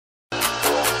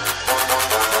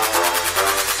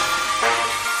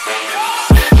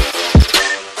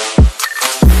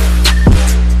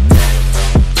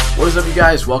you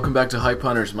guys? Welcome back to Hype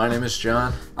Hunters. My name is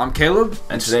John. I'm Caleb.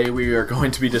 And today we are going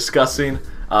to be discussing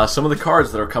some of the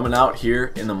cards that are coming out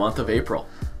here in the month of April.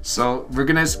 So we're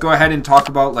going to go ahead and talk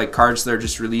about like cards that are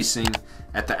just releasing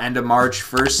at the end of March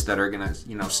first that are going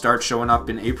to, start showing up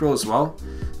in April as well.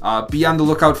 Be on the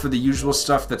lookout for the usual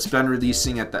stuff that's been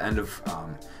releasing at the end of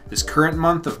this current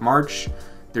month of March.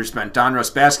 There's been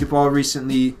Donruss Basketball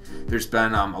recently. There's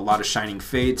been a lot of Shining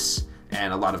Fates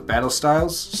and a lot of Battle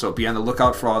Styles. So be on the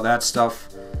lookout for all that stuff,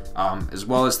 as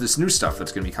well as this new stuff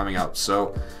that's going to be coming out.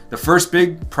 So the first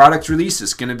big product release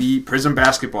is going to be Prizm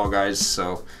Basketball, guys.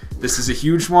 So this is a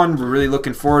huge one. We're really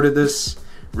looking forward to this.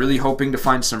 Really hoping to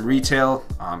find some retail.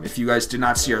 If you guys did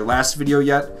not see our last video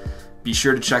yet, be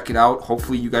sure to check it out.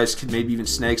 Hopefully you guys can maybe even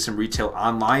snag some retail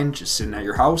online just sitting at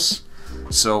your house.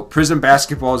 So Prizm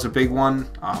Basketball is a big one.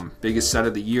 Biggest set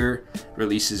of the year.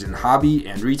 Releases in hobby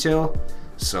and retail.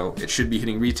 So it should be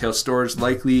hitting retail stores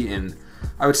likely in,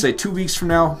 I would say, 2 weeks from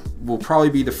now. Will probably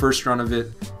be the first run of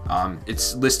it.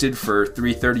 It's listed for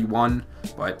 3/31,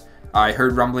 but I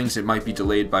heard rumblings it might be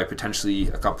delayed by potentially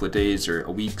a couple of days or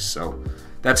a week. So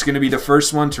that's going to be the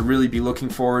first one to really be looking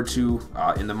forward to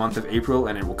in the month of April,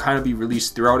 and it will kind of be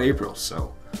released throughout April.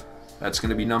 So that's going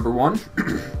to be number one.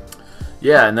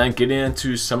 Yeah, and then getting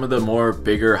into some of the more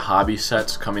bigger hobby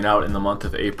sets coming out in the month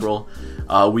of April.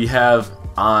 We have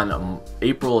on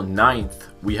April 9th,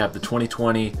 we have the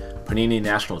 2020 Panini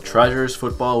National Treasures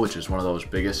football, which is one of those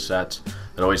biggest sets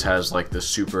that always has like the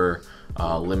super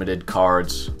limited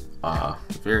cards.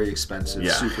 Very expensive,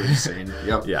 yeah. Super insane.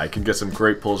 Yep. Yeah, I can get some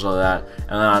great pulls of that.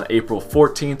 And then on April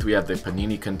 14th, we have the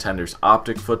Panini Contenders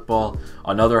Optic Football,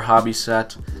 another hobby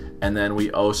set. And then we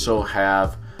also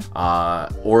have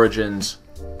Origins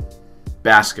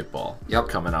Basketball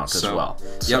coming out as well.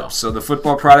 So the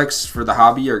football products for the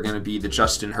hobby are going to be the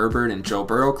Justin Herbert and Joe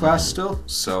Burrow class still.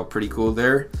 So pretty cool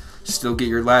there. Still get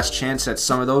your last chance at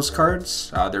some of those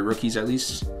cards. They're rookies at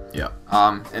least. Yeah.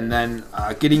 And then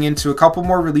getting into a couple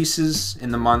more releases in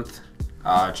the month.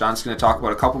 John's going to talk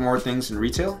about a couple more things in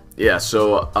retail. Yeah,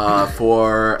 so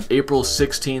for April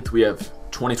 16th, we have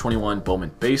 2021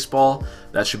 Bowman Baseball.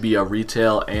 That should be a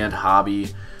retail and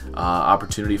hobby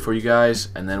opportunity for you guys.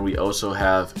 And then we also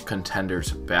have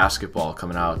Contenders Basketball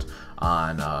coming out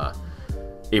on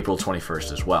April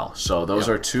 21st as well. So those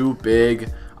are two big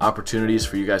opportunities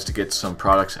for you guys to get some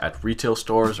products at retail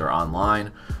stores or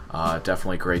online.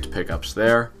 Definitely great pickups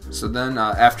there. So then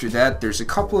after that, there's a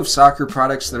couple of soccer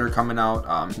products that are coming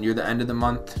out near the end of the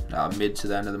month, mid to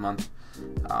the end of the month.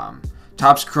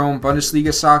 Topps Chrome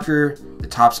Bundesliga Soccer, the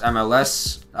Topps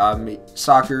MLS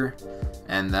Soccer,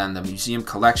 and then the Museum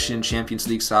Collection Champions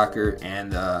League Soccer,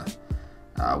 and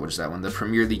what is that one? The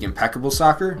Premier League Impeccable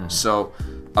Soccer. So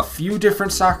a few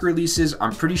different soccer releases.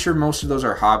 I'm pretty sure most of those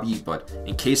are hobby, but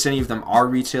in case any of them are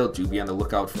retail, do be on the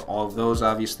lookout for all of those,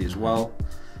 obviously, as well.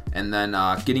 And then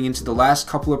getting into the last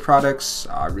couple of products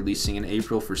releasing in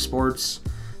April for sports.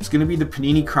 It's going to be the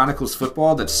Panini Chronicles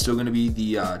Football. That's still going to be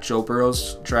the Joe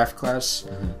Burrow's draft class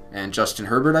and Justin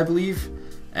Herbert, I believe.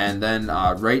 And then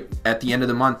right at the end of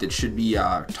the month, it should be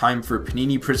time for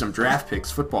Panini Prizm Draft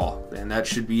Picks Football. And that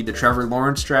should be the Trevor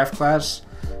Lawrence draft class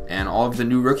and all of the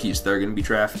new rookies that are going to be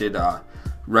drafted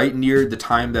right near the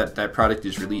time that that product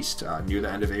is released, near the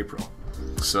end of April.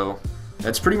 So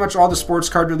that's pretty much all the sports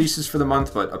card releases for the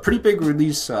month, but a pretty big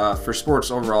release for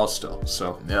sports overall still.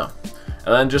 So yeah.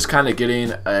 And then just kind of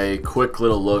getting a quick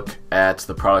little look at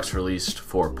the products released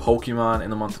for Pokemon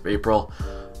in the month of April.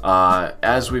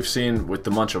 As we've seen with the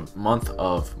month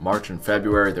of March and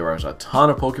February, there was a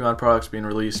ton of Pokemon products being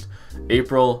released.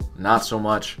 April, not so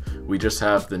much. We just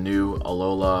have the new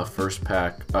Alola first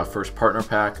partner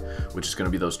pack, which is going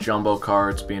to be those jumbo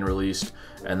cards being released,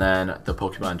 and then the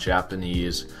Pokemon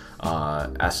Japanese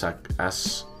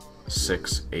S6H.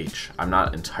 I'm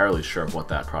not entirely sure of what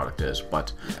that product is,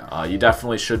 but you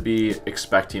definitely should be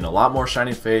expecting a lot more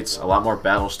Shining Fates, a lot more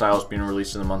Battle Styles being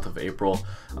released in the month of April.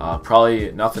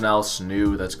 Probably nothing else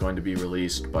new that's going to be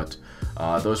released, but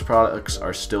those products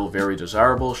are still very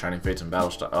desirable. Shining Fates and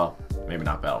Battle Styles, oh, maybe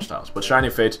not Battle Styles, but Shining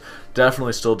Fates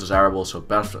definitely still desirable, so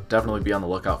definitely be on the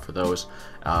lookout for those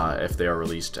if they are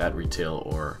released at retail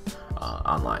or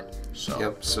online.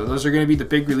 So those are going to be the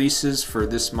big releases for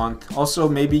this month. Also,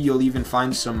 maybe you'll even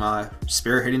find some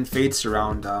spare hidden fates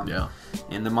around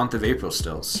in the month of April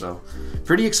still. So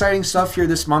pretty exciting stuff here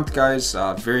this month, guys.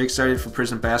 Very excited for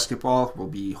Prizm Basketball. We'll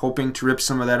be hoping to rip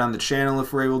some of that on the channel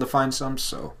if we're able to find some.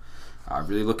 So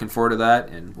really looking forward to that,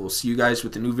 and we'll see you guys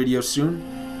with a new video soon.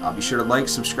 Be sure to like,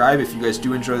 subscribe if you guys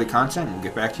do enjoy the content, and we'll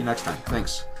get back to you next time.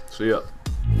 Thanks. See ya.